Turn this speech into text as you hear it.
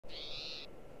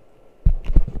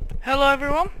Hello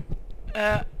everyone,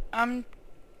 I'm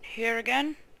here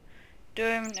again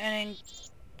doing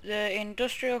the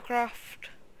industrial craft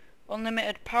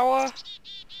unlimited power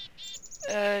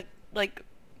like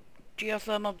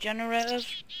geothermal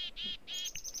generators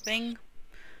thing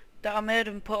that I made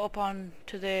and put up on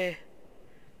to the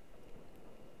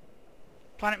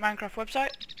Planet Minecraft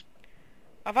website.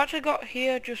 I've actually got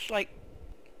here just like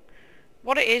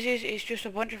what it is it's just a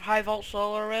bunch of high volt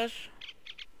solar arrays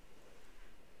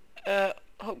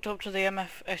hooked up to the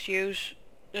MFSUs.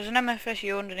 There's an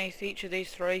MFSU underneath each of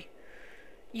these three.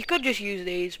 You could just use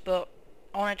these, but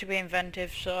I want it to be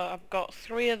inventive, so I've got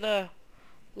 3 of the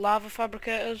lava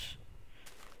fabricators,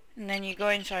 and then you go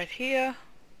inside here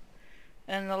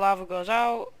and the lava goes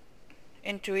out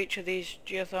into each of these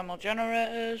geothermal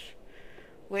generators,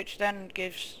 which then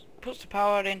puts the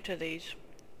power into these.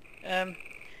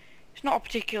 It's not a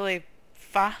particularly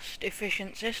fast,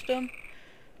 efficient system.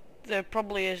 There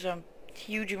probably is a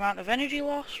huge amount of energy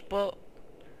loss, but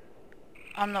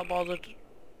I'm not bothered.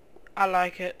 I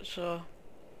like it, so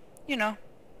you know,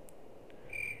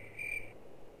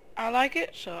 I like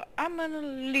it, so I'm gonna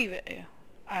leave it here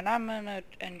and I'm gonna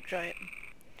enjoy it.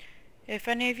 If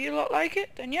any of you lot like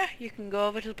it, then yeah, you can go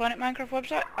over to the Planet Minecraft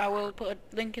website. I will put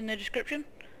a link in the description,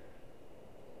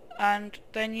 and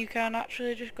then you can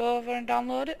actually just go over and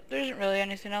download it. There isn't really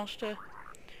anything else to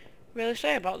really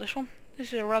say about this one.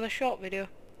 This is a rather short video.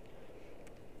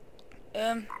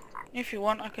 If you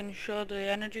want, I can show the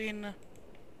energy in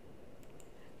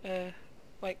the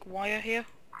like wire here.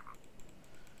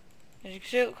 As you can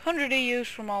see, 100 EUs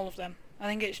from all of them. I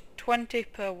think it's 20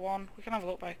 per one. We can have a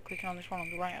look by clicking on this one on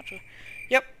the right actually.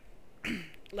 Yep.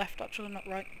 Left actually, not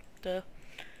right. Duh.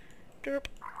 Derp.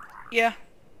 Yeah,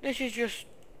 this is just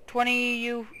 20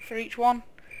 EU for each one,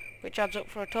 which adds up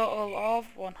for a total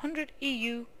of 100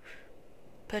 EU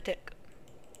per tick,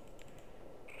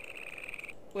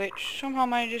 which somehow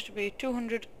manages to be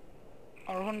 200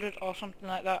 or 100 or something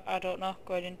like that. I don't know,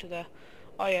 going into there.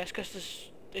 Oh yeah, it's because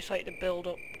it's like the build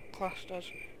up class does.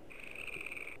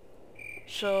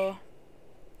 So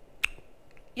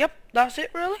yep, that's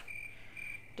it really.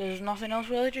 There's nothing else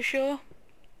really to show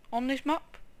on this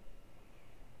map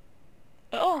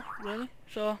at all really.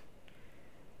 So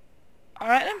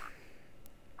alright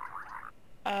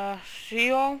then, see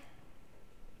you all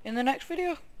in the next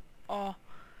video, or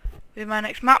with my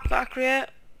next map that I create,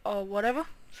 or whatever.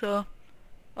 So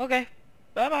okay,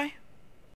 bye bye.